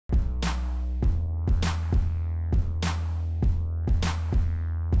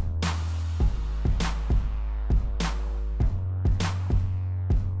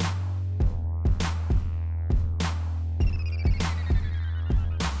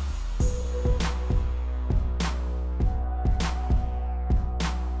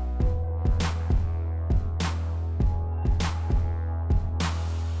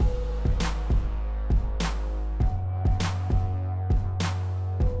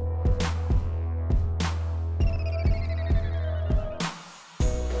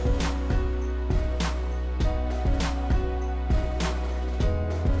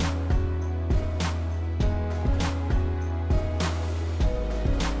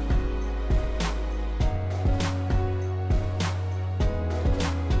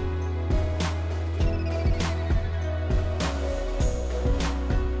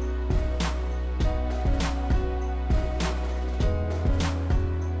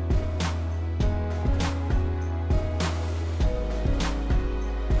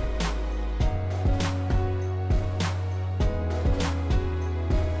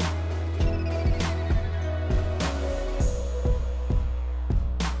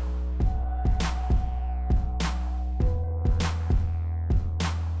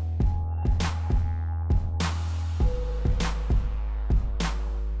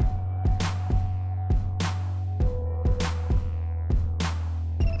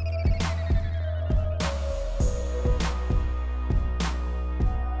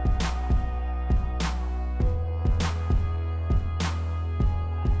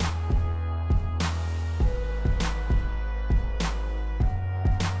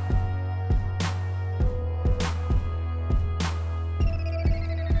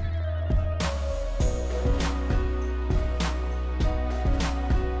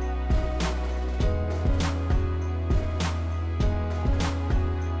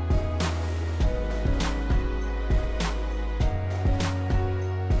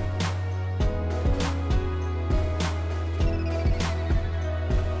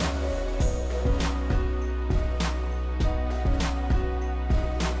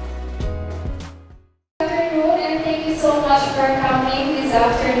much for coming this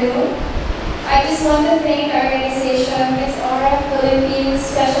afternoon. I just want to thank our organization, Miss Aura Philippines,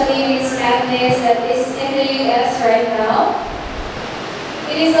 especially Miss Agnes that is in the US right now.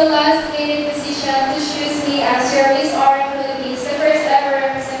 It is a last-minute decision to choose me as your Miss Aura Philippines, the first ever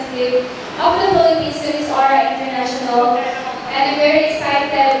representative of the Philippines to Miss Aura International. And I'm very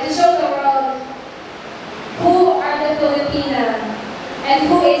excited to show the world who are the Filipina and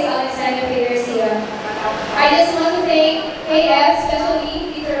who is Alexandra Garcia. I just want to thank KF,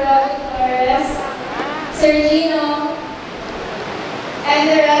 especially Peter Robert Flores, Sergino, and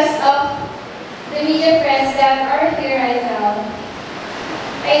the rest of the media friends that are here right now.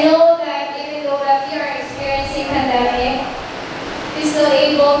 I know that even though that we are experiencing pandemic, we're still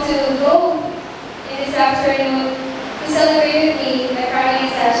able to go in this afternoon to celebrate with me the crowning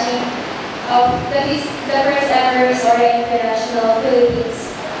session of the first ever Miss Aura International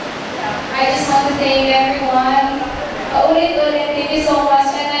Philippines. I just want to thank everyone. Ulit-ulit, thank you so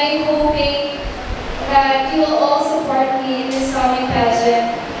much, and I'm hoping that you will all support me in this coming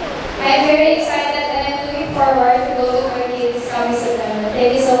pageant. I'm very excited and I'm looking forward to go to Turkey this coming September.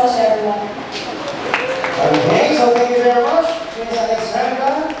 Thank you so much, everyone. Okay, so thank you very much, Miss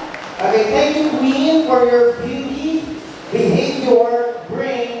Alexandra. Okay, thank you, Queen, for your beauty, behavior,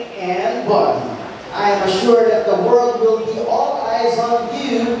 brain, and body. I am assured that the world will be all eyes on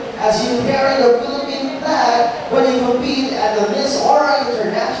you as you carry the Philippine flag when you compete at the Miss Aura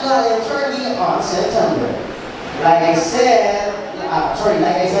International in Turkey on September. Like I said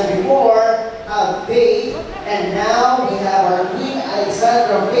before, faith, and now we have our Queen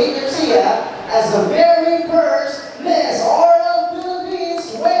Alexandra Garcia as the very